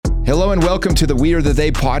Hello and welcome to the We Are the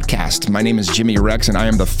They podcast. My name is Jimmy Rex and I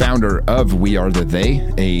am the founder of We Are the They,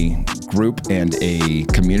 a group and a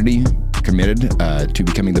community committed to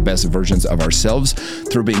becoming the best versions of ourselves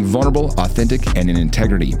through being vulnerable, authentic, and in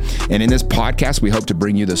integrity. And in this podcast, we hope to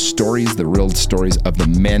bring you the stories, the real stories of the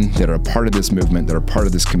men that are a part of this movement, that are part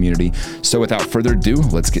of this community. So without further ado,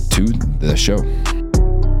 let's get to the show.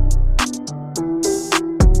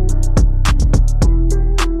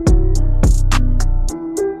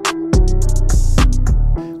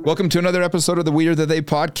 Welcome to another episode of the We Are the They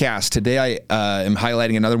podcast. Today I am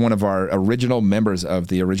highlighting another one of our original members of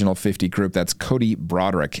the original 50 group. That's Cody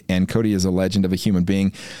Broderick. And Cody is a legend of a human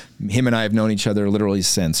being. Him and I have known each other literally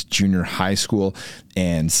since junior high school,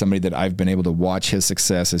 and somebody that I've been able to watch his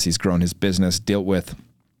success as he's grown his business, dealt with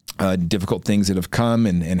difficult things that have come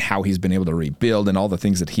and how he's been able to rebuild and all the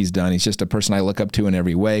things that he's done. He's just a person I look up to in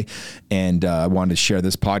every way. And I wanted to share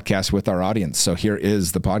this podcast with our audience. So here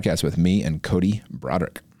is the podcast with me and Cody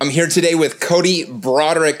Broderick. I'm here today with Cody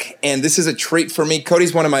Broderick, and this is a treat for me.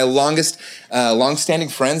 Cody's one of my long-standing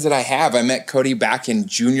friends that I have. I met Cody back in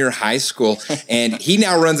junior high school, and he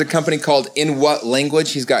now runs a company called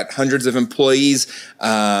InWhatLanguage. He's got hundreds of employees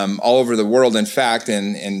all over the world, in fact,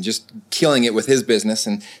 and just killing it with his business.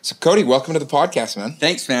 And so, Cody, welcome to the podcast, man.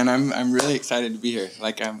 Thanks, man. I'm really excited to be here.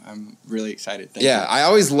 I'm really excited. Thank you. I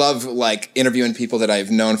always love interviewing people that I've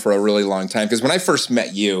known for a really long time, because when I first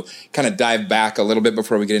met you, kind of dive back a little bit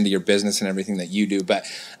before we get into your business and everything that you do. But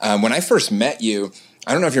when I first met you,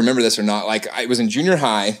 I don't know if you remember this or not. I was in junior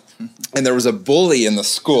high and there was a bully in the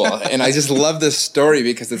school. And I just love this story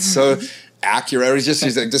because it's so accurate.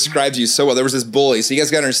 It describes you so well. There was this bully. So you guys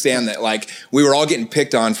got to understand that we were all getting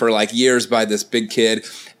picked on for years by this big kid.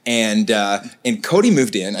 And Cody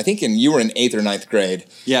moved in, I think you were in 8th or 9th grade.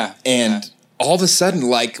 Yeah. And all of a sudden,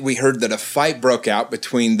 we heard that a fight broke out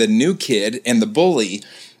between the new kid and the bully.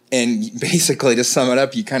 And basically, to sum it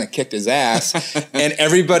up, you kind of kicked his ass. And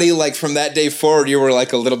everybody, from that day forward, you were a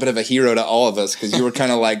little bit of a hero to all of us, because you were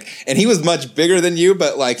kind of and he was much bigger than you,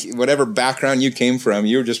 but whatever background you came from,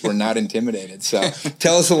 you were not intimidated. So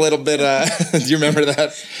tell us a little bit, do you remember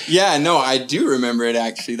that? Yeah, no, I do remember it,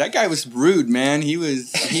 actually. That guy was rude, man. He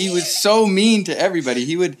was so mean to everybody.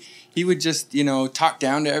 He would just, talk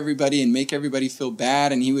down to everybody and make everybody feel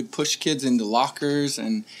bad. And he would push kids into lockers,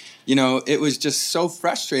 and it was just so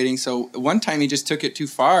frustrating. So one time he just took it too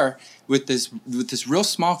far with this real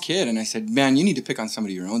small kid. And I said, man, you need to pick on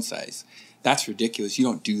somebody your own size. That's ridiculous. You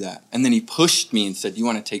don't do that. And then he pushed me and said, you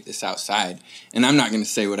want to take this outside? And I'm not going to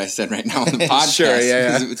say what I said right now on the podcast. Sure, yeah.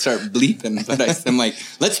 Because it would start bleeping. But I'm like,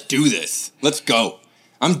 let's do this. Let's go.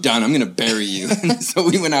 I'm done. I'm going to bury you. So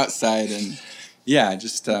we went outside and... yeah,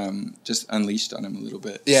 just unleashed on him a little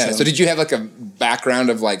bit. Yeah. So did you have a background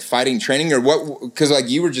of fighting training, or what?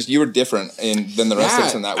 Because you were different than the rest of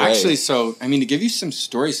us in that way. Actually, so to give you some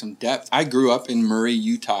story, some depth. I grew up in Murray,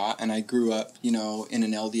 Utah, and I grew up, in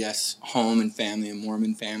an LDS home and family, a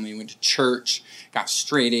Mormon family. Went to church, got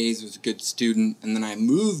straight A's, was a good student, and then I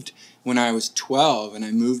moved when I was 12, and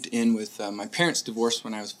I moved in with my parents divorced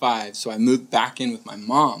when I was 5, so I moved back in with my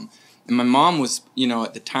mom. And my mom was,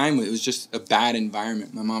 at the time, it was just a bad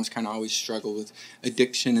environment. My mom's kind of always struggled with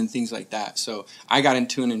addiction and things like that. So I got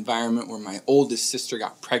into an environment where my oldest sister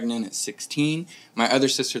got pregnant at 16. My other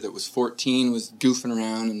sister that was 14 was goofing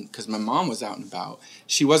around, and because my mom was out and about.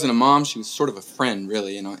 She wasn't a mom. She was sort of a friend,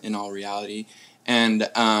 really, in all reality. And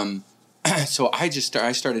so I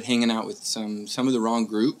started hanging out with some of the wrong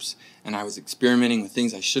groups, and I was experimenting with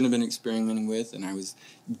things I shouldn't have been experimenting with, and I was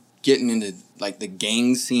getting into the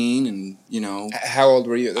gang scene, and How old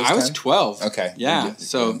were you at this time? I was 12. Okay. Yeah.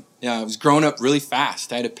 So I was growing up really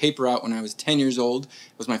fast. I had a paper out when I was 10 years old.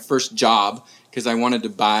 It was my first job because I wanted to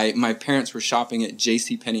buy. My parents were shopping at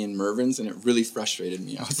JCPenney and Mervyn's, and it really frustrated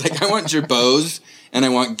me. I was like, I want Girbauds and I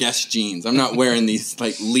want Guess jeans. I'm not wearing these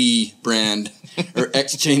Lee brand or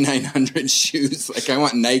XJ900 shoes. I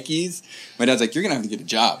want Nikes. My dad's like, you're gonna have to get a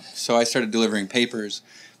job. So I started delivering papers.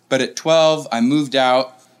 But at 12, I moved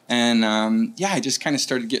out. And, I just kind of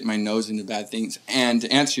started getting my nose into bad things. And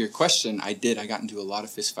to answer your question, I did. I got into a lot of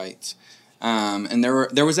fist fights. And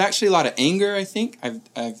there was actually a lot of anger, I think.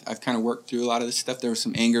 I've kind of worked through a lot of this stuff. There was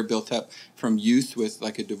some anger built up from youth with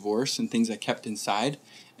a divorce and things I kept inside.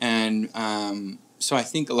 And so I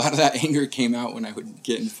think a lot of that anger came out when I would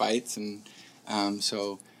get in fights. And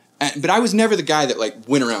but I was never the guy that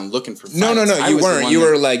went around looking for fights. No. You weren't.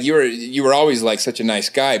 You were always such a nice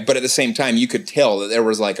guy. But at the same time, you could tell that there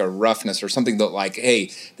was a roughness or something that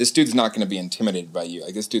hey, this dude's not going to be intimidated by you.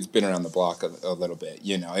 This dude's been around the block a little bit.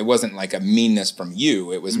 It wasn't a meanness from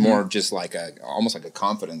you. It was more just almost a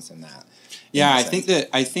confidence in that. Yeah, I think that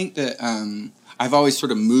I've always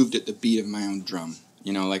sort of moved at the beat of my own drum.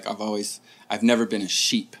 You know, like I've never been a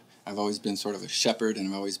sheep. I've always been sort of a shepherd, and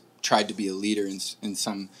I've always tried to be a leader in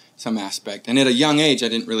some aspect. And at a young age, I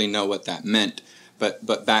didn't really know what that meant.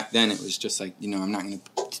 But back then, it was just like, you know, I'm not going to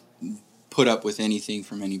put up with anything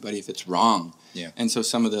from anybody if it's wrong. Yeah. And so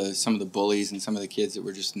some of the bullies and some of the kids that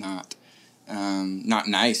were just not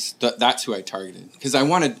nice, that's who I targeted, because I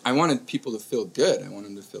wanted people to feel good. I wanted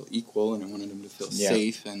them to feel equal, and I wanted them to feel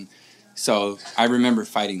safe. And so I remember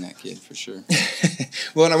fighting that kid for sure.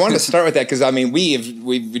 Well, and I wanted to start with that because, I mean, we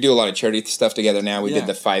do a lot of charity stuff together now. We did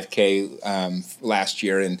the 5K last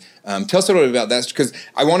year. And tell us a little bit about that, because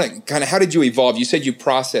I want to kind of, how did you evolve? You said you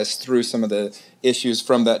processed through some of the issues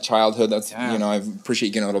from that childhood. That's, you know, I appreciate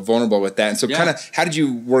you getting a little vulnerable with that. And so kind of, how did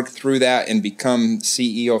you work through that and become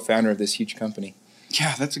CEO, founder of this huge company?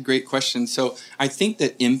 Yeah, that's a great question. So I think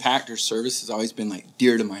that impact or service has always been like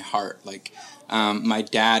dear to my heart. Like my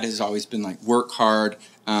dad has always been like, work hard,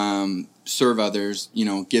 serve others, you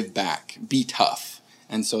know, give back, be tough.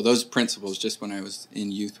 And so those principles, just when I was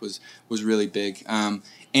in youth, was really big.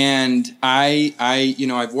 And I you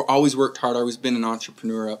know, I've always worked hard. I've always been an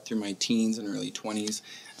entrepreneur up through my teens and early 20s,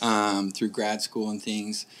 through grad school and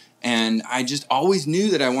things. And I just always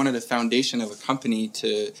knew that I wanted a foundation of a company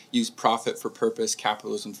to use profit for purpose,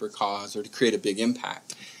 capitalism for cause, or to create a big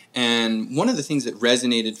impact. And one of the things that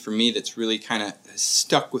resonated for me that's really kind of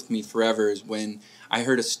stuck with me forever is when I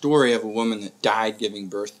heard a story of a woman that died giving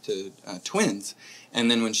birth to twins.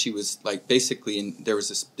 And then when she was like basically, there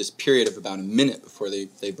was this period of about a minute before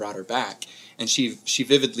they brought her back. And she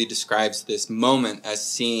vividly describes this moment as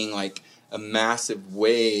seeing like a massive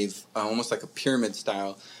wave, almost like a pyramid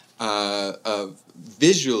style, of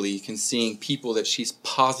visually can seeing people that she's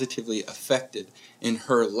positively affected in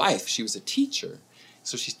her life. She was a teacher.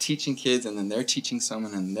 So she's teaching kids, and then they're teaching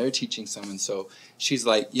someone, and they're teaching someone. So she's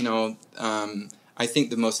like, you know, I think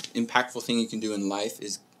the most impactful thing you can do in life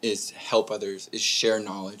is help others, is share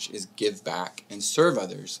knowledge, is give back, and serve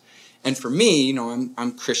others. And for me, you know,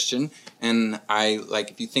 I'm Christian, and I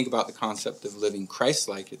like, if you think about the concept of living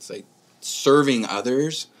Christ-like, it's like serving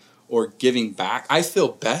others or giving back. I feel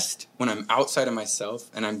best when I'm outside of myself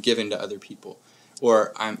and I'm giving to other people,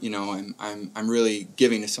 or I'm really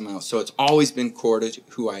giving to someone else. So it's always been core to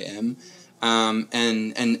who I am.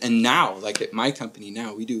 And now, like at my company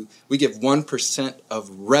now, we give 1% of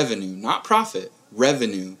revenue, not profit,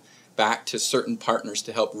 revenue, back to certain partners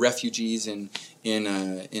to help refugees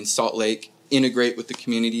in Salt Lake integrate with the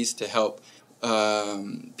communities, to help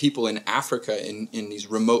people in Africa in these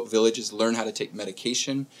remote villages learn how to take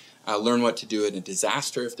medication, learn what to do in a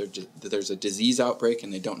disaster if there's a disease outbreak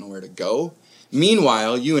and they don't know where to go.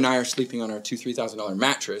 Meanwhile, you and I are sleeping on our $2,000-$3,000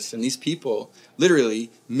 mattress, and these people, literally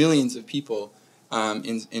millions of people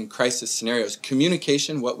in crisis scenarios,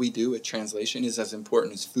 communication, what we do with translation, is as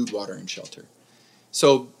important as food, water, and shelter.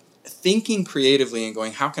 So thinking creatively and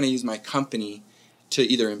going, how can I use my company to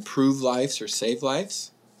either improve lives or save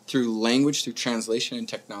lives through language, through translation and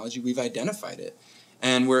technology, we've identified it.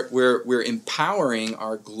 And we're empowering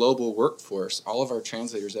our global workforce, all of our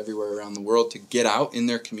translators everywhere around the world, to get out in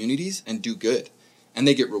their communities and do good. And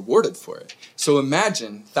they get rewarded for it. So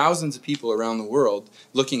imagine thousands of people around the world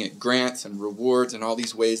looking at grants and rewards and all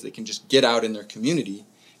these ways they can just get out in their community,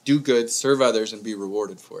 do good, serve others, and be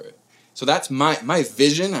rewarded for it. So that's my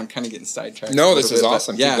vision. I'm kind of getting sidetracked. No, this is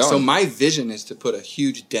awesome. Yeah, so my vision is to put a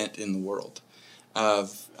huge dent in the world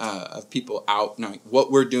of people out, knowing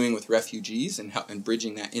what we're doing with refugees and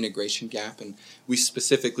bridging that integration gap. And we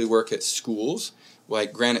specifically work at schools,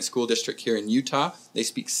 like Granite School District here in Utah. They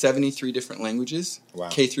speak 73 different languages, wow.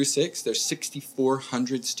 K through 6. There's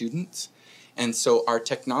 6,400 students. And so our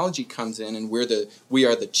technology comes in, and we are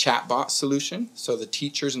the chatbot solution. So the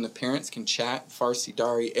teachers and the parents can chat Farsi,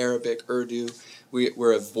 Dari, Arabic, Urdu.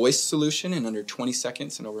 We're a voice solution in under 20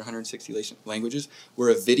 seconds in over 160 languages. We're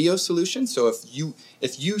a video solution. So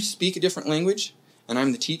if you speak a different language, and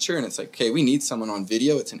I'm the teacher, and it's like, okay, we need someone on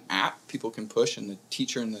video. It's an app people can push, and the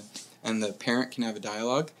teacher and the parent can have a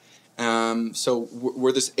dialogue. So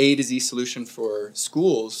we're this A to Z solution for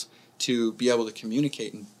schools to be able to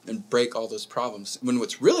communicate and break all those problems. When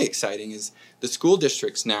what's really exciting is the school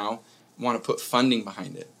districts now want to put funding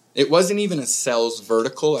behind it. It wasn't even a sales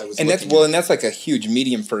vertical. And that's like a huge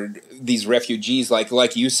medium for these refugees,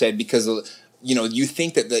 like you said, because you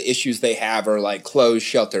think that the issues they have are like clothes,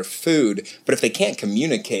 shelter, food, but if they can't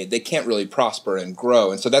communicate, they can't really prosper and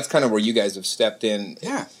grow. And so that's kind of where you guys have stepped in.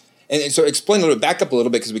 Yeah. And so explain a little bit, back up a little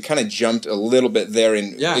bit, because we kind of jumped a little bit there,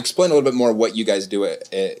 and explain a little bit more what you guys do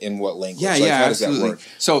in what language. Yeah, how absolutely.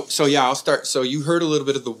 Does that work? So I'll start. So you heard a little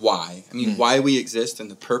bit of the why. I mean, why we exist, and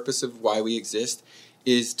the purpose of why we exist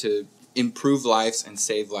is to improve lives and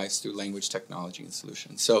save lives through language technology and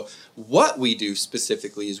solutions. So what we do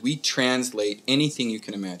specifically is we translate anything you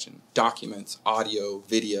can imagine: documents, audio,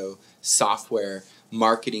 video, software,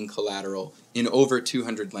 marketing collateral, in over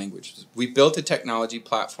 200 languages. We built a technology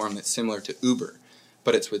platform that's similar to Uber,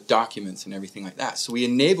 but it's with documents and everything like that. So we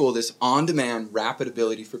enable this on-demand, rapid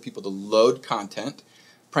ability for people to load content,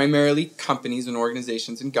 primarily companies and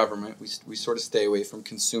organizations and government. We sort of stay away from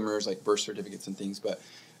consumers like birth certificates and things, but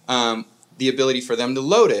the ability for them to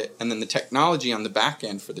load it, and then the technology on the back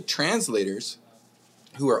end for the translators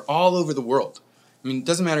who are all over the world. I mean, it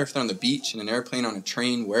doesn't matter if they're on the beach, in an airplane, on a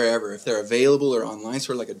train, wherever. If they're available or online,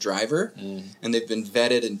 sort of like a driver, and they've been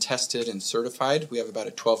vetted and tested and certified, we have about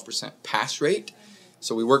a 12% pass rate.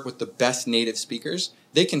 So we work with the best native speakers.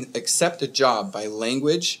 They can accept a job by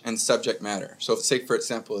language and subject matter. So say, for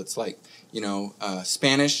example, it's like,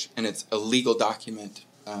 Spanish, and it's a legal document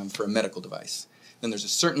for a medical device. Then there's a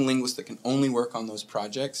certain linguist that can only work on those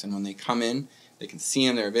projects, and when they come in, they can see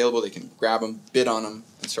them, they're available, they can grab them, bid on them,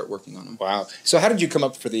 and start working on them. Wow. So how did you come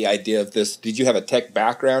up for the idea of this? Did you have a tech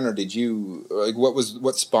background, or did you,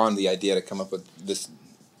 what spawned the idea to come up with this?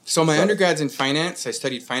 So my undergrad's in finance. I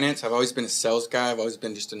studied finance. I've always been a sales guy. I've always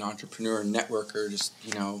been just an entrepreneur, networker, just,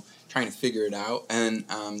 trying to figure it out. And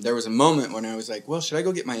there was a moment when I was like, well, should I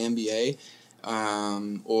go get my MBA?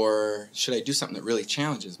 Or should I do something that really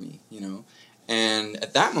challenges me, And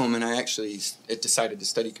at that moment, I actually decided to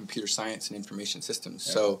study computer science and information systems.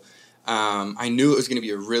 Yeah. So I knew it was going to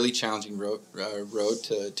be a really challenging road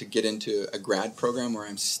to get into a grad program where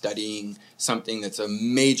I'm studying something that's a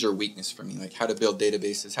major weakness for me, like how to build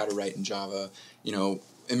databases, how to write in Java,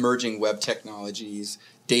 emerging web technologies,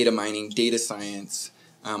 data mining, data science,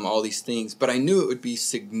 all these things. But I knew it would be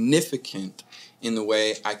significant in the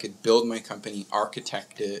way I could build my company,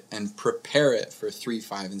 architect it, and prepare it for 3,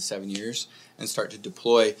 5, and 7 years, and start to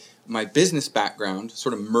deploy my business background,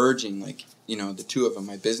 sort of merging the two of them,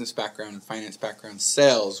 my business background and finance background,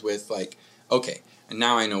 sales with okay, and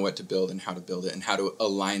now I know what to build and how to build it and how to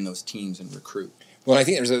align those teams and recruit. Well, I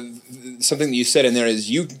think there's something that you said in there is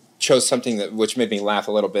you chose something which made me laugh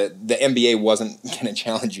a little bit. The MBA wasn't going to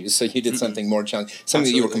challenge you, so you did something more challenging, something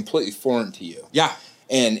Absolutely. That you were completely foreign to you. Yeah.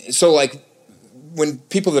 And so when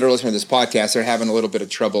people that are listening to this podcast are having a little bit of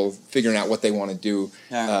trouble figuring out what they want to do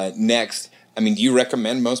next, I mean, do you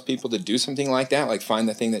recommend most people to do something like that? Like find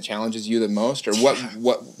the thing that challenges you the most? Or what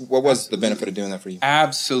was the benefit of doing that for you?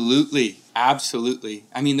 Absolutely. Absolutely.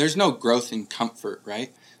 I mean, there's no growth in comfort,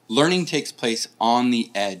 right? Learning takes place on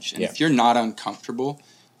the edge. And if you're not uncomfortable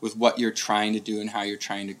with what you're trying to do and how you're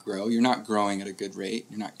trying to grow, you're not growing at a good rate.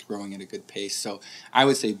 You're not growing at a good pace. So I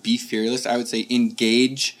would say be fearless. I would say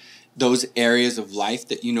engage those areas of life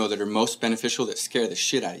that that are most beneficial, that scare the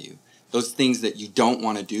shit out of you. Those things that you don't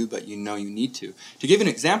want to do, but you need to. To give an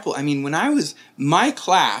example, I mean, when I was, my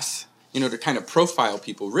class, to kind of profile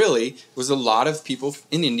people really, was a lot of people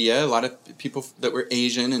in India, a lot of people that were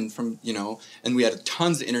Asian and from, and we had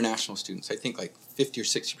tons of international students. I think like 50 or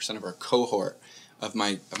 60% of our cohort of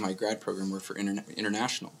my grad program were for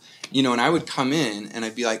international. And I would come in and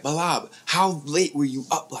I'd be like, Balab, how late were you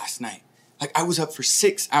up last night? Like, I was up for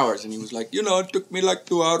 6 hours. And he was like, it took me like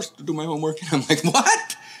 2 hours to do my homework. And I'm like,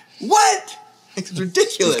 what? It's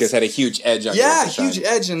ridiculous. This guy had a huge edge on you. Yeah, huge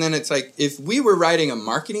edge. And then it's like, if we were writing a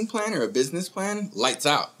marketing plan or a business plan, lights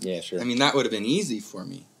out. Yeah, sure. I mean, that would have been easy for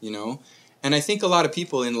me, And I think a lot of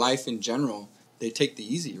people in life in general, they take the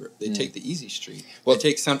easy take the easy street. Well, they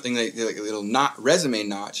take something like a little resume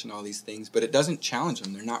notch and all these things, but it doesn't challenge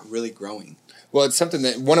them. They're not really growing. Well, it's something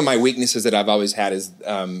that one of my weaknesses that I've always had is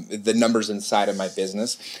the numbers inside of my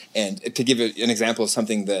business. And to give an example of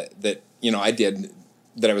something that I did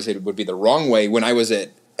that I would say would be the wrong way, when I was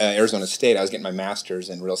at Arizona State, I was getting my master's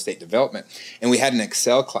in real estate development, and we had an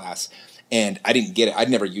Excel class, and I didn't get it. I'd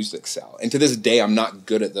never used Excel. And to this day, I'm not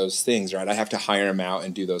good at those things, right? I have to hire them out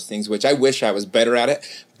and do those things, which I wish I was better at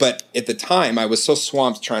it. But at the time, I was so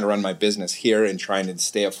swamped trying to run my business here and trying to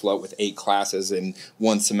stay afloat with 8 classes in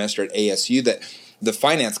one semester at ASU that the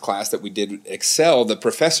finance class that we did Excel, the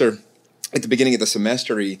professor at the beginning of the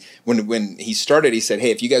semester, when he started, he said,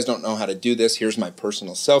 hey, if you guys don't know how to do this, here's my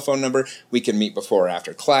personal cell phone number. We can meet before or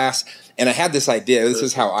after class. And I had this idea. This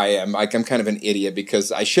is how I am. I'm kind of an idiot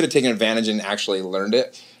because I should have taken advantage and actually learned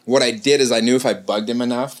it. What I did is I knew if I bugged him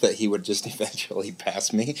enough that he would just eventually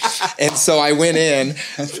pass me. And so I went in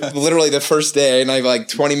literally the first day, and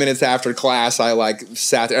 20 minutes after class, I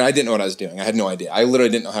sat there. And I didn't know what I was doing. I had no idea. I literally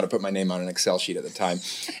didn't know how to put my name on an Excel sheet at the time.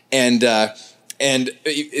 And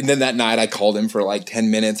then that night I called him for 10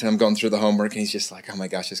 minutes, and I'm going through the homework, and he's just like, oh my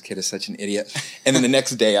gosh, this kid is such an idiot. And then the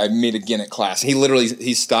next day I meet again at class.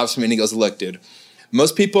 He stops me and he goes, look, dude,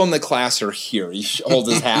 most people in the class are here. He holds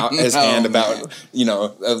his hand about,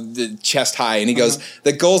 the chest high. And he goes,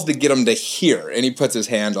 the goal's to get him to here. And he puts his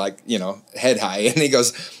hand head high. And he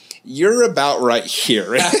goes, you're about right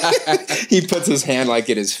here. He puts his hand like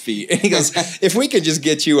at his feet. And he goes, if we could just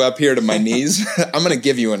get you up here to my knees, I'm going to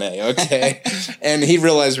give you an A, okay? And he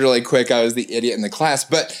realized really quick I was the idiot in the class.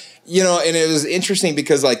 But, and it was interesting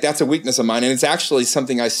because, that's a weakness of mine. And it's actually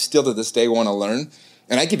something I still to this day want to learn.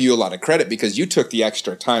 And I give you a lot of credit because you took the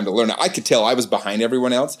extra time to learn it. I could tell I was behind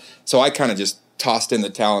everyone else. So I kind of just tossed in the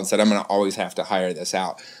towel and said, I'm going to always have to hire this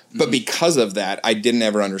out. But because of that, I didn't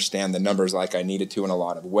ever understand the numbers like I needed to in a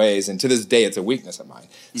lot of ways. And to this day, it's a weakness of mine.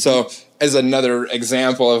 So as another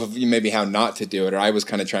example of maybe how not to do it, or I was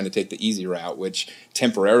kind of trying to take the easy route, which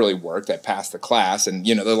temporarily worked. I passed the class. And,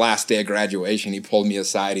 the last day of graduation, he pulled me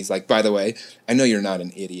aside. He's like, by the way, I know you're not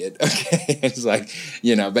an idiot. Okay. It's like,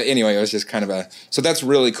 but anyway, it was just kind of so that's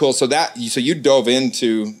really cool. So you dove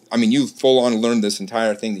into, you full on learned this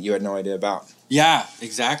entire thing that you had no idea about. Yeah,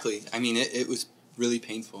 exactly. It was really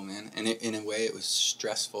painful, man, and in a way it was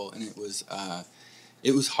stressful, and it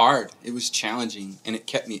was hard, it was challenging, and it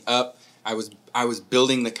kept me up. I was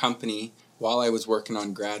building the company while I was working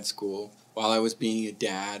on grad school, while I was being a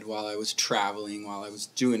dad, while I was traveling, while I was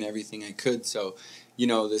doing everything I could. So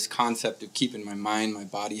this concept of keeping my mind, my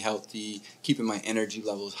body healthy, keeping my energy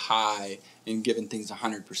levels high, and giving things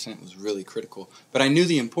 100% was really critical. But I knew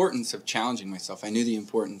the importance of challenging myself. I knew the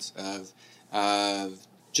importance of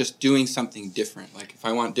just doing something different, like if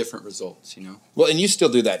I want different results, Well, and you still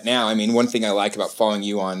do that now. One thing I like about following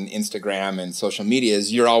you on Instagram and social media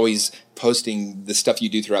is you're always posting the stuff you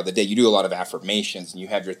do throughout the day. You do a lot of affirmations, and you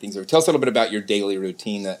have your things there. Tell us a little bit about your daily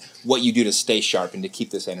routine, what you do to stay sharp and to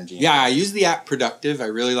keep this energy. Yeah, I use the app Productive. I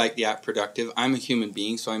really like the app Productive. I'm a human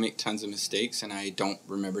being, so I make tons of mistakes, and I don't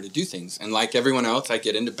remember to do things. And like everyone else, I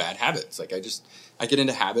get into bad habits. I get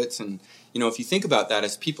into habits, and if you think about that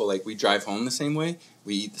as people, we drive home the same way,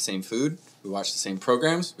 we eat the same food, we watch the same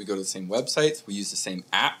programs, we go to the same websites, we use the same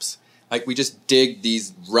apps. We just dig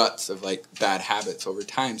these ruts of bad habits over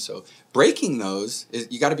time. So breaking those,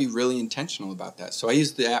 you got to be really intentional about that. So I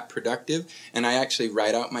use the app Productive, and I actually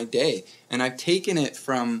write out my day. And I've taken it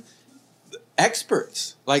from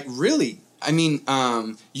experts, really.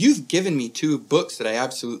 You've given me 2 books that I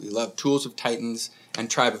absolutely love, Tools of Titans and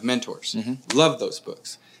Tribe of Mentors. Love those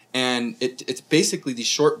books. And it's basically these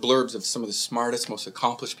short blurbs of some of the smartest, most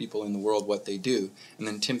accomplished people in the world, what they do. And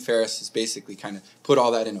then Tim Ferriss has basically kind of put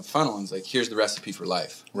all that in a funnel and is like, here's the recipe for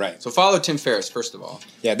life. Right. So follow Tim Ferriss, first of all.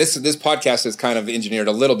 Yeah, this podcast is kind of engineered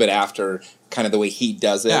a little bit after kind of the way he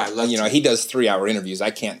does it. Yeah, he does 3-hour interviews.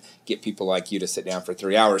 I can't get people like you to sit down for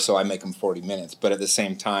 3 hours, so I make them 40 minutes. But at the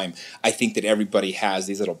same time, I think that everybody has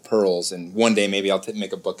these little pearls, and one day maybe I'll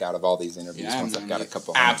make a book out of all these interviews once I've got a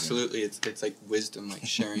couple. Absolutely, it's like wisdom,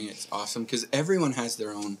 sharing. It's awesome because everyone has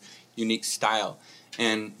their own unique style.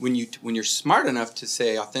 And when you're smart enough to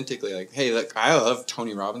say authentically, hey, look, I love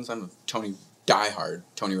Tony Robbins. I'm a diehard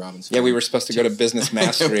Tony Robbins fan. Yeah, we were supposed to go to Business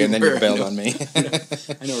Mastery, and then you bailed on me.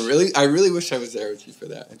 I know. Really, I really wish I was there with you for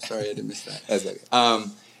that. I'm sorry I did miss that. That's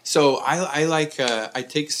okay. So I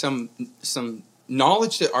take some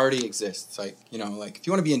knowledge that already exists. If you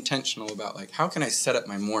want to be intentional about how can I set up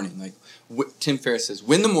my morning? Tim Ferriss says,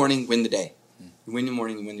 win the morning, win the day. Win the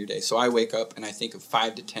morning and win your day. So I wake up and I think of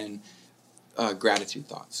 5 to 10 gratitude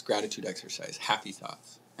thoughts, gratitude exercise, happy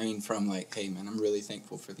thoughts. From hey man, I'm really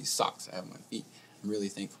thankful for these socks I have on my feet. I'm really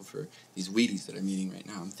thankful for these Wheaties that I'm eating right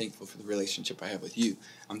now. I'm thankful for the relationship I have with you.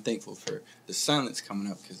 I'm thankful for the sun that's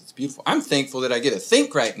coming up because it's beautiful. I'm thankful that I get to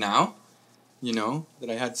think right now, that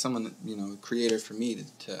I had someone that, creator for me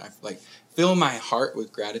to fill my heart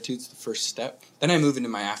with gratitude is the first step. Then I move into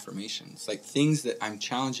my affirmations, things that I'm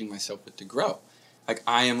challenging myself with to grow.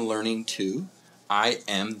 I am learning to, I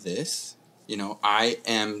am this. I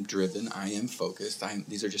am driven, I am focused.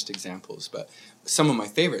 These are just examples, but some of my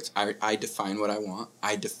favorites. I define what I want.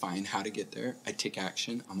 I define how to get there. I take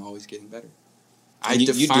action. I'm always getting better. You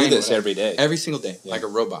do this every day. Every single day, yeah. like a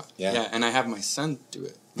robot. Yeah. And I have my son do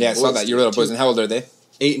it. Yeah, I saw that. Your little boys. And how old are they?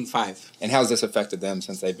 8 and 5. And how's this affected them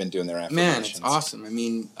since they've been doing their affirmations? Man, it's awesome.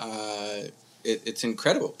 It's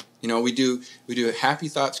incredible. We do happy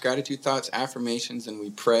thoughts, gratitude thoughts, affirmations, and we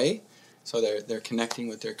pray. So they're connecting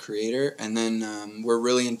with their creator, and then we're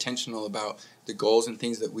really intentional about the goals and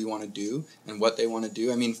things that we want to do and what they want to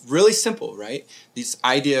do. Really simple, right? This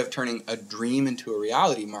idea of turning a dream into a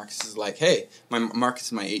reality. Marcus is like, hey, Marcus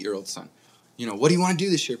is my 8-year-old son. What do you want to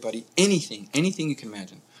do this year, buddy? Anything you can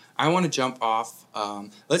imagine. I want to jump off.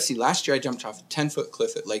 Let's see. Last year I jumped off a 10-foot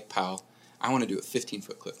cliff at Lake Powell. I want to do a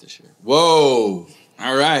 15-foot cliff this year. Whoa!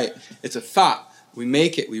 All right, it's a thought. We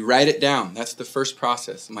make it, we write it down. That's the first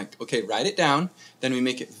process. I'm like, okay, write it down. Then we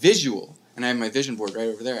make it visual. And I have my vision board right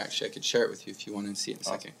over there, actually. I could share it with you if you want to see it in a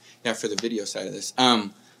second. Yeah, for the video side of this.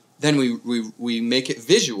 Then we make it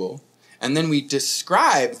visual. And then we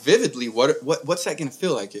describe vividly what's that going to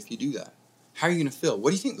feel like if you do that. How are you going to feel?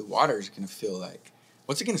 What do you think the water is going to feel like?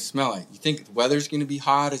 What's it going to smell like? You think the weather's going to be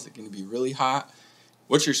hot? Is it going to be really hot?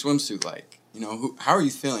 What's your swimsuit like? How are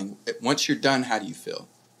you feeling? Once you're done, how do you feel?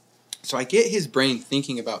 So I get his brain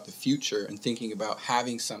thinking about the future and thinking about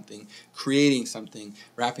having something, creating something,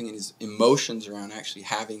 wrapping in his emotions around actually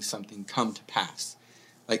having something come to pass.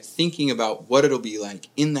 Like thinking about what it'll be like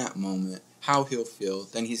in that moment, how he'll feel,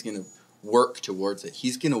 then he's going to work towards it.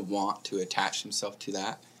 He's going to want to attach himself to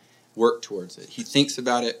that, work towards it. He thinks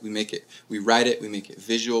about it, we write it, we make it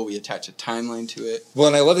visual, we attach a timeline to it. Well,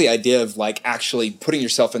 and I love the idea of like actually putting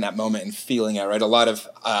yourself in that moment and feeling it, right? A lot of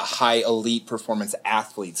high elite performance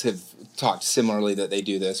athletes have talked similarly that they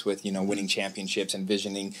do this with, winning championships,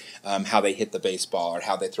 envisioning how they hit the baseball or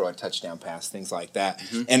how they throw a touchdown pass, things like that.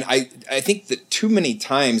 Mm-hmm. And I think that too many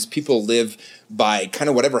times people live by kind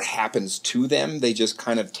of whatever happens to them, they just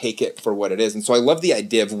kind of take it for what it is. And so I love the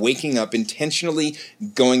idea of waking up intentionally,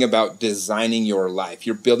 going about designing your life.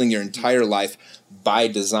 You're building your entire life by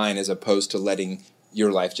design as opposed to letting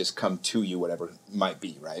your life just come to you, whatever it might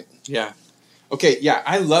be, right? Yeah. Okay, yeah,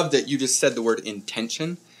 I love that you just said the word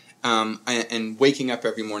intention. And waking up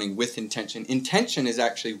every morning with intention. Intention is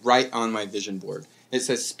actually right on my vision board. It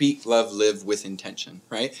says speak, love, live with intention,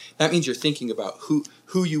 right? That means you're thinking about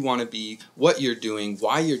who you want to be, what you're doing,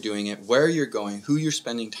 why you're doing it, where you're going, who you're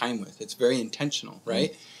spending time with. It's very intentional,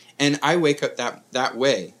 right? Mm-hmm. And I wake up that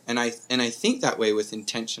way, and I think that way with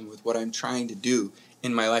intention, with what I'm trying to do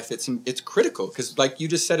in my life. It's critical because, like you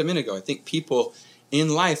just said a minute ago, I think people in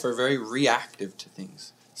life are very reactive to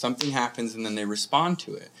things. Something happens and then they respond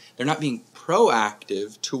to it. They're not being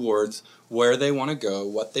proactive towards where they want to go,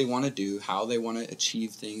 what they want to do, how they want to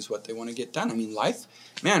achieve things, what they want to get done. I mean, life,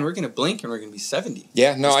 man, we're going to blink and we're going to be 70.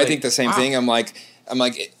 Yeah, no, I think the same thing. I'm like,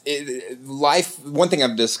 life, one thing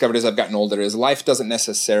I've discovered as I've gotten older is life doesn't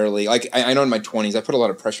necessarily, like, I know in my 20s, I put a lot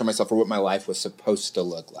of pressure on myself for what my life was supposed to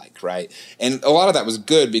look like, right? And a lot of that was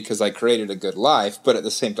good because I created a good life, but at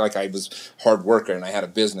the same time, like, I was a hard worker and I had a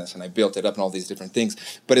business and I built it up and all these different things.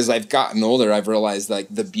 But as I've gotten older, I've realized, like,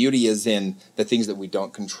 the beauty is in the things that we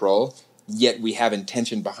don't control, yet we have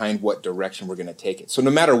intention behind what direction we're going to take it. So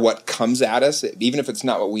no matter what comes at us, even if it's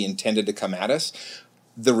not what we intended to come at us,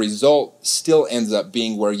 the result still ends up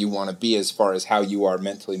being where you want to be as far as how you are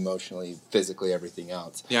mentally, emotionally, physically, everything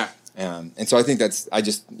else. Yeah. And so I think I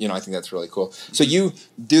think that's really cool. So you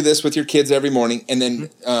do this with your kids every morning, and then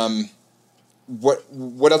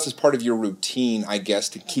what else is part of your routine, I guess,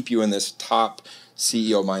 to keep you in this top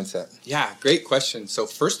CEO mindset? Yeah, great question. So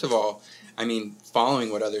first of all, I mean, following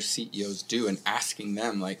what other CEOs do and asking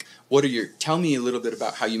them, like, tell me a little bit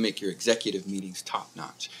about how you make your executive meetings top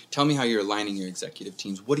notch. Tell me how you're aligning your executive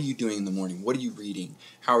teams. What are you doing in the morning? What are you reading?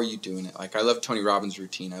 How are you doing it? Like, I love Tony Robbins'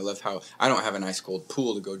 routine. I love how I don't have an ice cold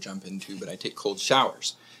pool to go jump into, but I take cold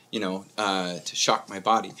showers, to shock my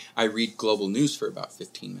body. I read global news for about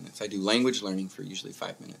 15 minutes. I do language learning for usually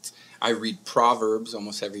 5 minutes. I read Proverbs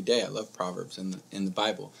almost every day. I love Proverbs in the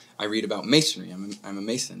Bible. I read about masonry. I'm a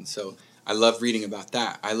mason, so I love reading about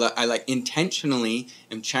that. I like intentionally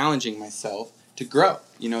am challenging myself to grow.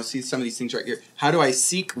 See some of these things right here. How do I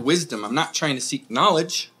seek wisdom? I'm not trying to seek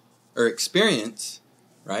knowledge or experience,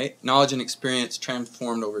 right? Knowledge and experience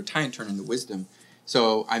transformed over time turn into wisdom.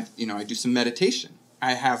 So I do some meditation.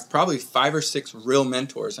 I have probably 5 or 6 real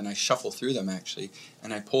mentors, and I shuffle through them actually,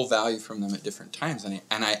 and I pull value from them at different times, and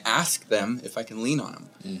I ask them if I can lean on them.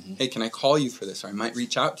 Mm-hmm. Hey, can I call you for this? Or I might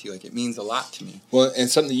reach out to you. Like, it means a lot to me. Well, and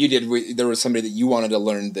something you did, there was somebody that you wanted to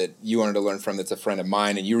learn from that's a friend of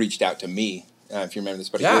mine, and you reached out to me. If you remember this,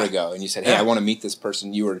 about a year ago, and you said, "Hey, I want to meet this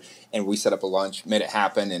person." And we set up a lunch, made it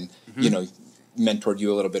happen, and mentored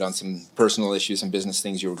you a little bit on some personal issues, some business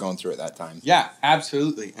things you were going through at that time. Yeah,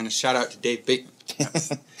 absolutely. And a shout out to Dave Bateman.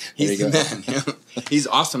 He's the man. He's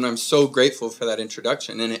awesome. And I'm so grateful for that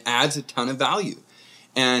introduction. And it adds a ton of value.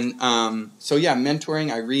 And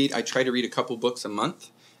mentoring, I try to read a couple books a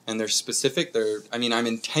month. And they're specific. I'm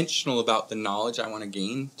intentional about the knowledge I want to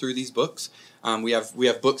gain through these books. We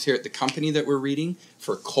have books here at the company that we're reading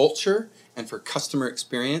for culture and for customer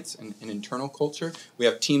experience and internal culture. We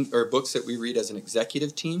have books that we read as an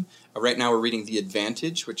executive team. Right now we're reading The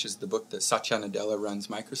Advantage, which is the book that Satya Nadella runs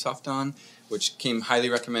Microsoft on, which came highly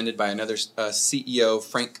recommended by another CEO,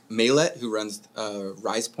 Frank Maylett, who runs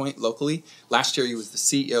RisePoint locally. Last year he was the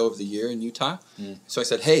CEO of the year in Utah. Mm. So I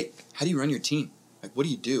said, hey, how do you run your team? Like, what do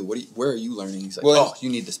you do? Where are you learning? He's like, you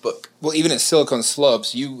need this book. Well, even at Silicon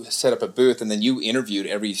Slopes, you set up a booth and then you interviewed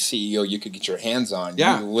every CEO you could get your hands on.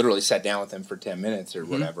 Yeah. You literally sat down with them for 10 minutes or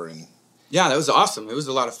whatever. And yeah, that was awesome. It was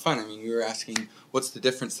a lot of fun. I mean, we were asking, what's the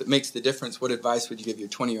difference that makes the difference? What advice would you give your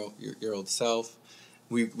 20-year-old self?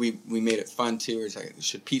 We made it fun, too. We were like,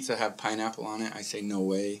 should pizza have pineapple on it? I say, no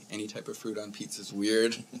way. Any type of fruit on pizza is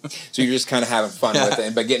weird. So you're just kind of having fun with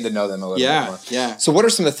it, but getting to know them a little bit more. Yeah. So what are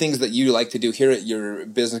some of the things that you like to do here at your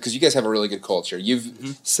business? Because you guys have a really good culture.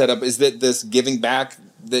 You've set up, is that this giving back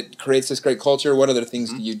that creates this great culture? What other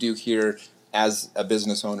things do you do here as a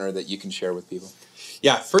business owner that you can share with people?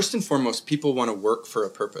 Yeah, first and foremost, people want to work for a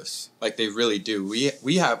purpose. Like, they really do.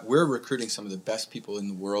 We're recruiting some of the best people in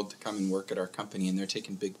the world to come and work at our company, and they're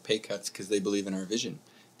taking big pay cuts because they believe in our vision.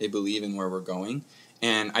 They believe in where we're going.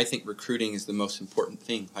 And I think recruiting is the most important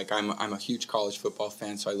thing. Like, I'm a huge college football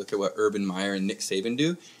fan, so I look at what Urban Meyer and Nick Saban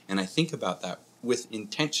do, and I think about that with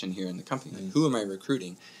intention here in the company. Like, who am I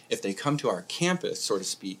recruiting? If they come to our campus, so to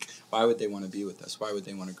speak, why would they want to be with us? Why would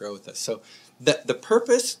they want to grow with us? So the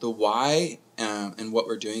purpose, the why, and what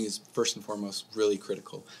we're doing is first and foremost really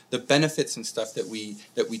critical. The benefits and stuff that we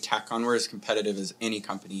tack on, we're as competitive as any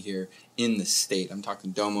company here in the state. I'm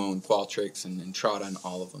talking Domo and Qualtrics and Entrada and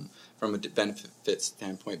all of them from a benefit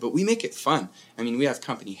standpoint. But we make it fun. I mean, we have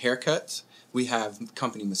company haircuts. We have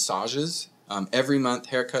company massages. Every month,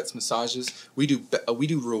 haircuts, massages. We do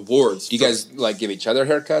rewards. Do you guys like give each other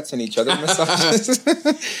haircuts and each other massages?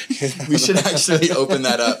 We should actually open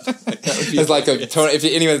that up. It's like if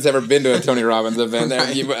anyone that's ever been to a Tony Robbins event,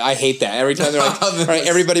 I hate that. Every time they're like, all right,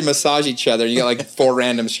 everybody massage each other. You get like 4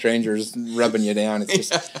 random strangers rubbing you down. It's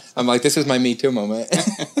just, I'm like, this is my Me Too moment.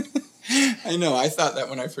 I know. I thought that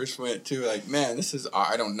when I first went too. Like, man, this is.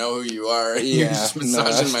 I don't know who you are. You're just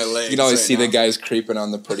massaging my legs. You can always see the guys creeping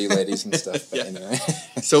on the pretty ladies and stuff. But anyway.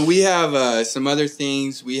 So we have some other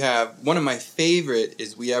things. We have one of my favorite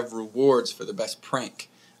is we have rewards for the best prank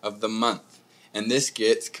of the month, and this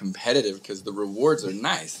gets competitive because the rewards are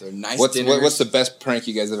nice. They're nice. What's the best prank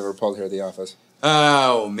you guys have ever pulled here at the office?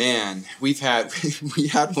 Oh man, we had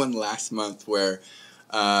one last month where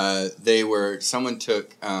someone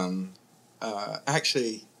took.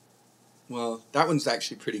 That one's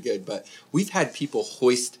actually pretty good, but we've had people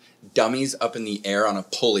hoist dummies up in the air on a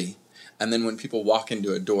pulley, and then when people walk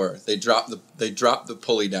into a door, they drop the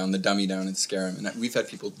pulley down, the dummy down, and scare them. And we've had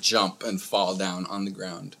people jump and fall down on the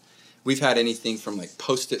ground. We've had anything from like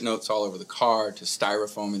Post-it notes all over the car to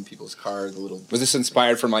styrofoam in people's cars. Was this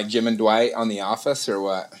inspired from like Jim and Dwight on The Office or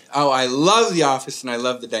what? Oh, I love The Office and I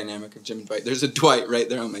love the dynamic of Jim and Dwight. There's a Dwight right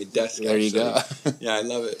there on my desk. There you go. Yeah, I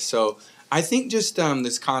love it. So I think just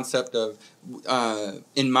this concept of,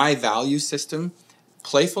 in my value system,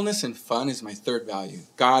 playfulness and fun is my third value.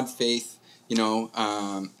 God, faith,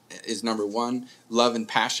 is number 1. Love and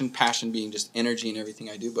passion being just energy in everything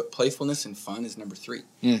I do. But playfulness and fun is number 3.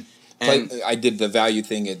 I did the value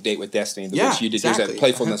thing at Date with Destiny, which you did. Exactly.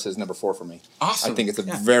 Playfulness is number 4 for me. Awesome. I think it's a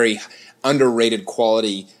very underrated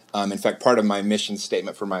quality. In fact, part of my mission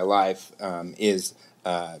statement for my life is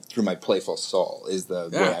through my playful soul is the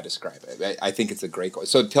way I describe it. I think it's a great quality.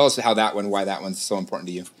 So tell us why that one's so important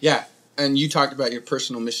to you. Yeah. And you talked about your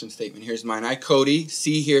personal mission statement. Here's mine. I, Cody,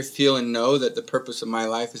 see, hear, feel, and know that the purpose of my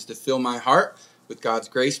life is to fill my heart with God's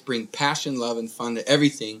grace, bring passion, love, and fun to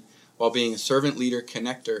everything, while being a servant, leader,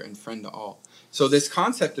 connector, and friend to all. So this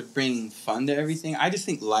concept of bringing fun to everything, I just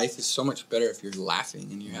think life is so much better if you're laughing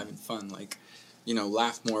and you're having fun. Like,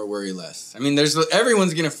 laugh more, worry less. I mean,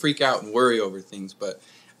 everyone's going to freak out and worry over things, but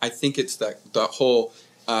I think it's the whole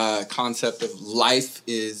concept of life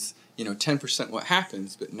is, 10% what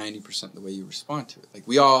happens, but 90% the way you respond to it. Like,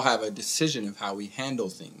 we all have a decision of how we handle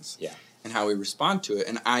things. Yeah. And how we respond to it.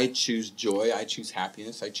 And I choose joy, I choose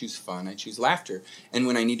happiness, I choose fun, I choose laughter. And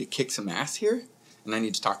when I need to kick some ass here, and I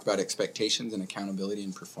need to talk about expectations and accountability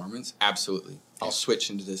and performance, absolutely. I'll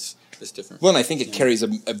switch into this different... Well, and I think it carries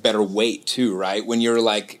a better weight, too, right? When you're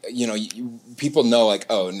like, people know, like,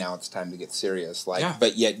 oh, now it's time to get serious.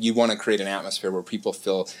 But yet you want to create an atmosphere where people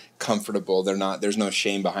feel comfortable. There's no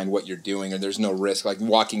shame behind what you're doing, or there's no risk, like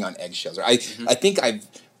walking on eggshells. I think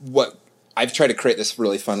I've tried to create this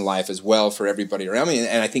really fun life as well for everybody around me,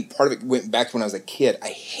 and I think part of it went back to when I was a kid. I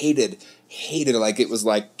hated it. Like, it was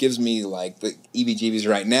like, gives me like the EBGBs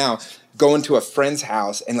right now, going to a friend's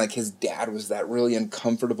house and like his dad was that really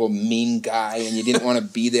uncomfortable, mean guy, and you didn't want to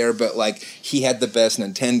be there, but like he had the best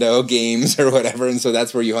Nintendo games or whatever, and so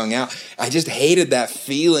that's where you hung out. I just hated that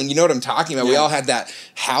feeling. You know what I'm talking about? Yeah. We all had that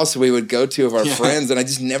house we would go to of our friends, and I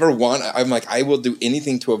just never I'm like, I will do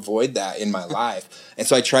anything to avoid that in my life. And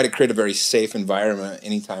so I try to create a very safe environment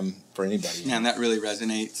anytime for anybody. Yeah, and that really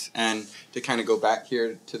resonates. And to kind of go back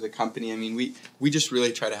here to the company, I mean, we just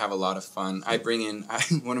really try to have a lot of fun. I bring in,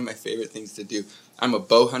 one of my favorite things to do, I'm a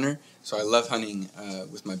bow hunter, so I love hunting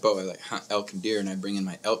with my bow. I like hunt elk and deer, and I bring in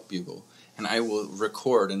my elk bugle. And I will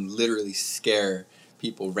record and literally scare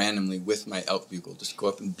people randomly with my elk bugle. Just go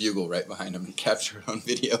up and bugle right behind them and capture it on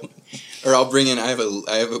video. Or I'll bring in, I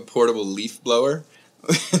have a portable leaf blower.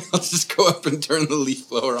 I'll just go up and turn the leaf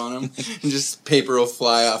blower on them, and just paper will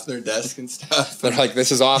fly off their desk and stuff. They're like,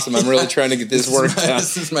 "This is awesome! I'm really trying to get this work done.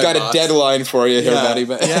 This is my Got boss. A deadline for you here, buddy."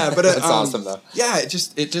 But that's awesome, though. Yeah, it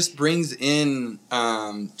just brings in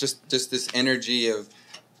just this energy of,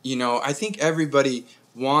 you know, I think everybody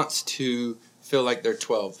wants to feel like they're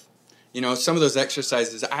 12. You know, some of those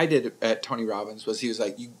exercises I did at Tony Robbins was, he was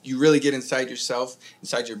like, you really get inside yourself,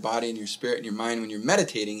 inside your body and your spirit and your mind when you're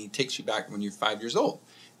meditating. He takes you back when you're 5 years old.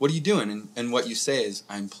 What are you doing? And what you say is,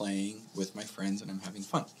 I'm playing with my friends and I'm having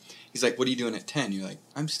fun. He's like, what are you doing at 10? You're like,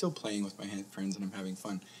 I'm still playing with my friends and I'm having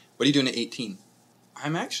fun. What are you doing at 18?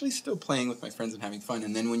 I'm actually still playing with my friends and having fun.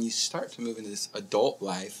 And then when you start to move into this adult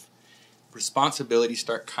life, responsibilities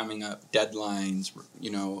start coming up, deadlines,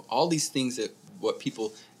 you know, all these things that what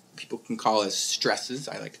people can call as stresses.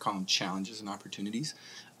 I like to call them challenges and opportunities.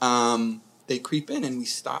 They creep in and we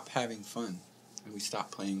stop having fun and we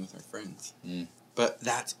stop playing with our friends. But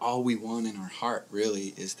that's all we want in our heart,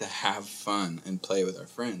 really, is to have fun and play with our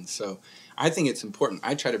friends. So I think it's important.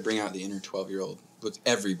 I try to bring out the inner 12-year-old with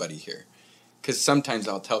everybody here. Because sometimes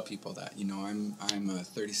I'll tell people that, you know, I'm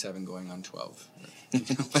 37 going on 12.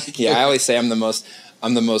 I always say I'm the most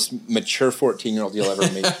mature 14-year-old you'll ever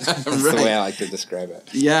meet. That's right. The way I like to describe it.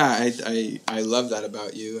 Yeah, I love that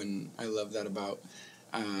about you, and I love that about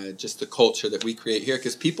just the culture that we create here,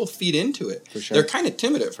 because people feed into it. For sure. They're kind of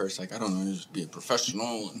timid at first, like, I don't know, just be a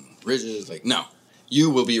professional and rigid. It's like, no. You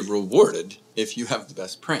will be rewarded if you have the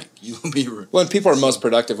best prank. You will be well, and people are most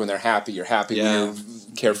productive when they're happy. You're happy when you're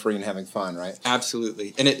carefree and having fun, right?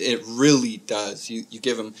 Absolutely, and it really does. You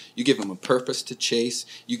give them a purpose to chase.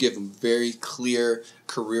 You give them very clear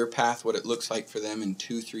career path, what it looks like for them in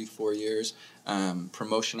 2, 3, 4 years,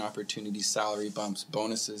 promotion opportunities, salary bumps,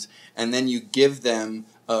 bonuses, and then you give them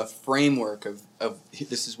a framework of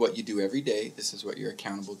this is what you do every day. This is what you're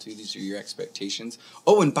accountable to. These are your expectations.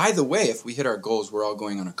 Oh, and by the way, if we hit our goals, we're all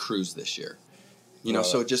going on a cruise this year. You know,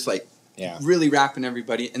 so just like really wrapping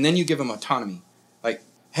everybody, and then you give them autonomy. Like,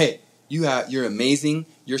 hey, you're amazing.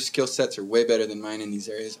 Your skill sets are way better than mine in these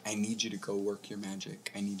areas. I need you to go work your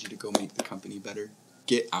magic. I need you to go make the company better.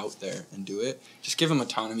 Get out there and do it. Just give them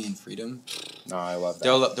autonomy and freedom. No, I love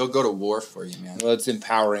that. They'll go to war for you, man. Well, it's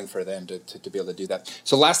empowering for them to be able to do that.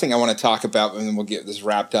 So last thing I want to talk about, and then we'll get this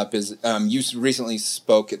wrapped up, is you recently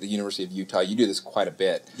spoke at the University of Utah. You do this quite a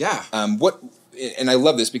bit. Yeah. And I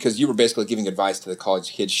love this because you were basically giving advice to the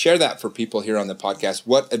college kids. Share that for people here on the podcast.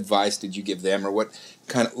 What advice did you give them, or what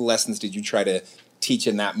kind of lessons did you try to teach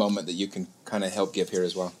in that moment that you can kind of help give here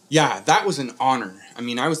as well? Yeah, that was an honor. I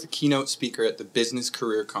mean, I was the keynote speaker at the Business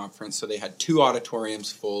Career Conference, so they had 2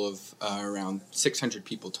 auditoriums full of around 600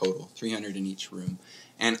 people total, 300 in each room.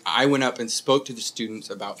 And I went up and spoke to the students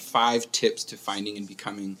about 5 tips to finding and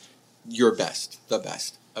becoming your best, the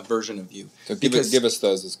best, a version of you. So give us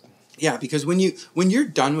those. Yeah, because when you're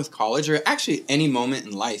done with college, or actually any moment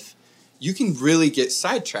in life, you can really get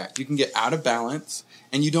sidetracked. You can get out of balance,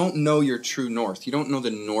 and you don't know your true north. You don't know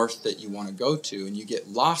the north that you want to go to, and you get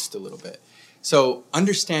lost a little bit. So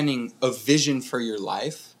understanding a vision for your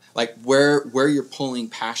life, like where you're pulling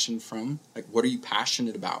passion from, like what are you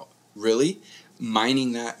passionate about, really?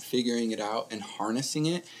 Mining that, figuring it out, and harnessing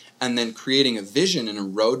it, and then creating a vision and a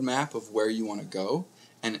roadmap of where you want to go,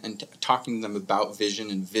 and talking to them about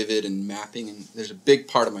vision and vivid and mapping. And there's a big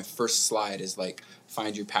part of my first slide is like,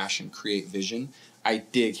 find your passion, create vision. I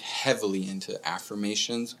dig heavily into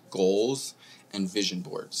affirmations, goals, and vision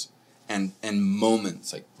boards, and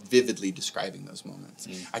moments, like vividly describing those moments.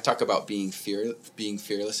 I talk about being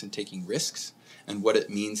fearless and taking risks, and what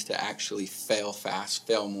it means to actually fail fast,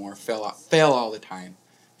 fail more, fail all the time.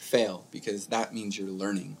 Fail, because that means you're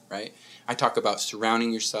learning, right? I talk about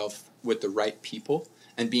surrounding yourself with the right people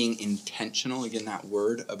and being intentional, again, that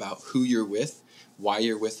word, about who you're with, why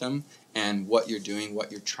you're with them, and what you're doing,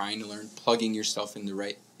 what you're trying to learn, plugging yourself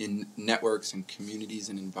in networks and communities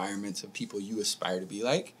and environments of people you aspire to be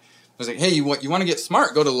like. was like, hey, you want to get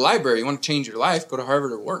smart? Go to the library. You want to change your life? Go to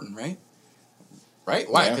Harvard or Wharton, right? Right?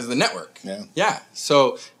 Why? Because of the network. Yeah. Yeah.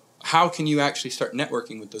 So how can you actually start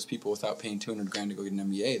networking with those people without paying $200,000 to go get an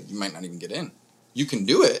MBA? You might not even get in. You can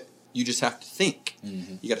do it. You just have to think.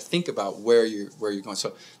 Mm-hmm. You got to think about where you're going.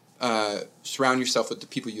 So surround yourself with the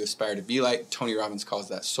people you aspire to be like. Tony Robbins calls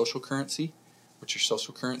that social currency. What's your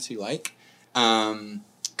social currency like?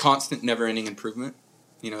 Constant, never-ending improvement.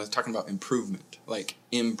 Talking about improvement, like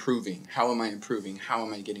improving. How am I improving? How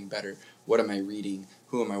am I getting better? What am I reading?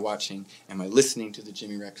 Who am I watching? Am I listening to the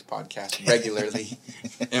Jimmy Rex podcast regularly?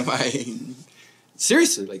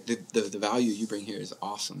 Seriously, like the value you bring here is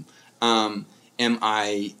awesome. Am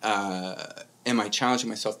I challenging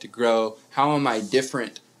myself to grow? How am I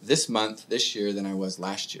different this month, this year than I was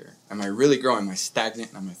last year? Am I really growing? Am I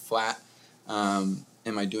stagnant? Am I flat? Am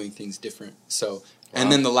I doing things different? So,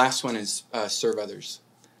 and then the last one is serve others.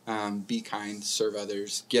 Be kind, serve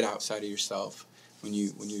others, get outside of yourself. When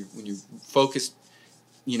you're focused,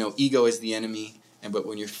 ego is the enemy, but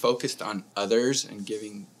when you're focused on others and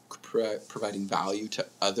providing value to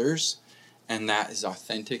others, and that is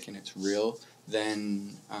authentic and it's real,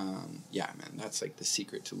 then that's like the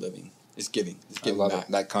secret to living is giving. I love back.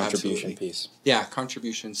 It. That contribution Absolutely. piece. Yeah,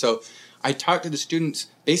 contribution. So I talk to the students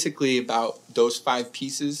basically about those 5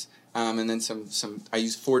 pieces. And then I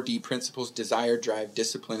use 4D principles: desire, drive,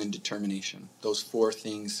 discipline, and determination. Those 4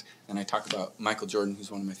 things. And I talk about Michael Jordan, who's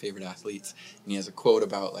one of my favorite athletes. And he has a quote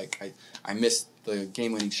about, like, I missed the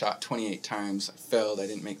game-winning shot 28 times. I failed. I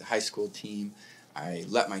didn't make the high school team. I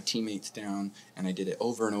let my teammates down. And I did it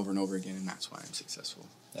over and over and over again. And that's why I'm successful.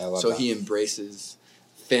 I love that. So he embraces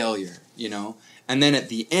failure, And then at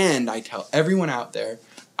the end, I tell everyone out there,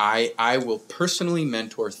 I will personally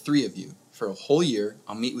mentor 3 of you. For a whole year.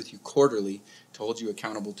 I'll meet with you quarterly to hold you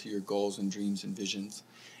accountable to your goals and dreams and visions.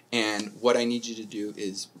 And what I need you to do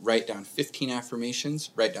is write down 15 affirmations,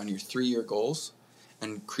 write down your 3-year goals,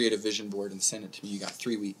 and create a vision board and send it to me. You got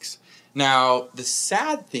 3 weeks. Now, the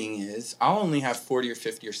sad thing is I'll only have 40 or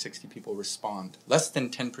 50 or 60 people respond. Less than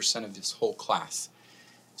 10% of this whole class.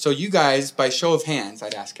 So you guys, by show of hands,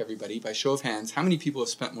 I'd ask everybody, by show of hands, how many people have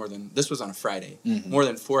spent this was on a Friday, more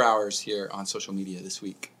than 4 hours here on social media this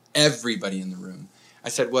week? Everybody in the room. I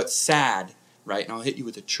said, what's sad, right? And I'll hit you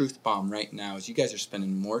with a truth bomb right now, is you guys are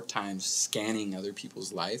spending more time scanning other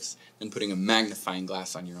people's lives than putting a magnifying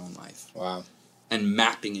glass on your own life. Wow. And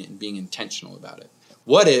mapping it and being intentional about it.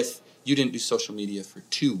 What if you didn't do social media for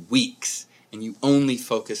 2 weeks and you only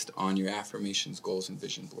focused on your affirmations, goals, and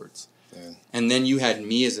vision boards? Yeah. And then you had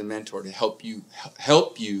me as a mentor to help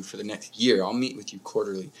you for the next year. I'll meet with you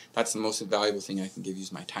quarterly. That's the most valuable thing I can give you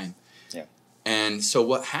is my time. Yeah. And so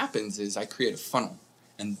what happens is I create a funnel.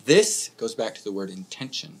 And this goes back to the word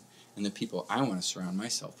intention and the people I want to surround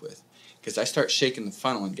myself with. Because I start shaking the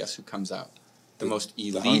funnel, and guess who comes out? The most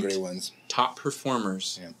elite, the hungry ones. Top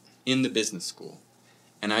performers in the business school.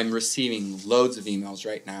 And I'm receiving loads of emails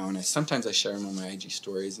right now. And sometimes I share them on my IG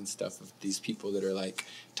stories and stuff of these people that are like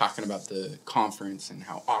talking about the conference and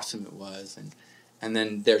how awesome it was. And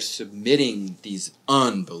then they're submitting these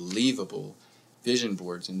unbelievable vision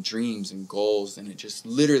boards and dreams and goals, and it just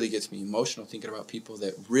literally gets me emotional thinking about people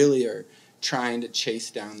that really are trying to chase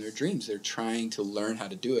down their dreams. They're trying to learn how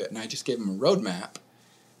to do it, and I just gave them a roadmap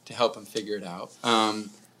to help them figure it out. And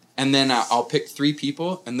then I'll pick 3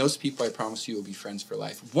 people, and those people I promise you will be friends for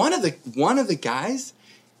life. One of the guys,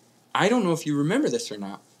 I don't know if you remember this or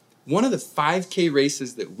not, one of the 5K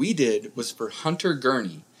races that we did was for Hunter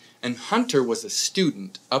Gurney, and Hunter was a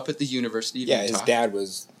student up at the University of Utah.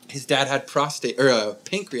 His dad had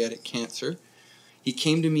pancreatic cancer. He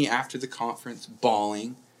came to me after the conference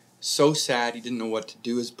bawling, so sad. He didn't know what to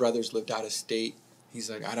do. His brothers lived out of state. He's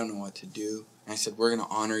like, I don't know what to do. And I said, we're going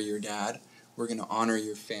to honor your dad. We're going to honor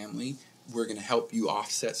your family. We're going to help you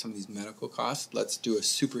offset some of these medical costs. Let's do a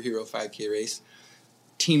superhero 5K race.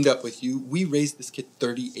 Teamed up with you. We raised this kid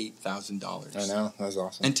 $38,000. I know. That was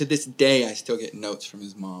awesome. And to this day, I still get notes from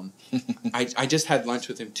his mom. I just had lunch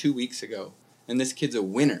with him 2 weeks ago. And this kid's a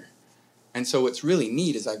winner. And so what's really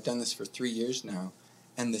neat is I've done this for 3 years now.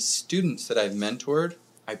 And the students that I've mentored,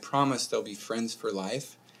 I promise they'll be friends for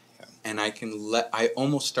life. Yeah. And I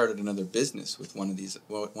almost started another business with one of these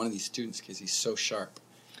students because he's so sharp.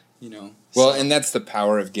 Well, and that's the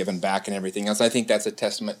power of giving back and everything else. I think that's a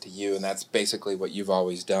testament to you, and that's basically what you've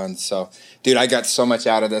always done. So, dude, I got so much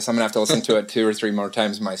out of this. I'm going to have to listen to it 2 or 3 more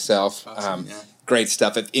times myself. Awesome, Great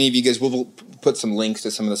stuff. If any of you guys, we'll put some links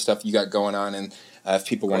to some of the stuff you got going on, and if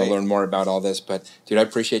people want to learn more about all this. But, dude, I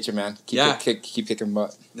appreciate you, man. Keep kicking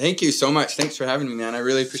butt. Thank you so much. Thanks for having me, man. I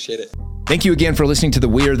really appreciate it. Thank you again for listening to the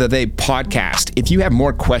We Are the They podcast. If you have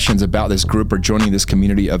more questions about this group or joining this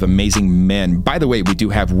community of amazing men, by the way, we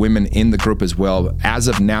do have women in the group as well. As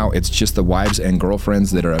of now, it's just the wives and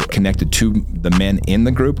girlfriends that are connected to the men in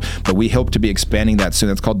the group, but we hope to be expanding that soon.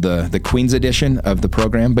 That's called the Queens edition of the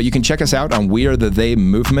program. But you can check us out on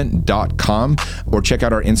wearethetheymovement.com or check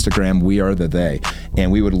out our Instagram, We Are the They.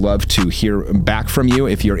 And we would love to hear back from you.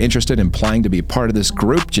 If you're interested in applying to be a part of this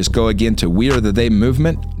group, just go again to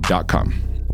wearethetheymovement.com.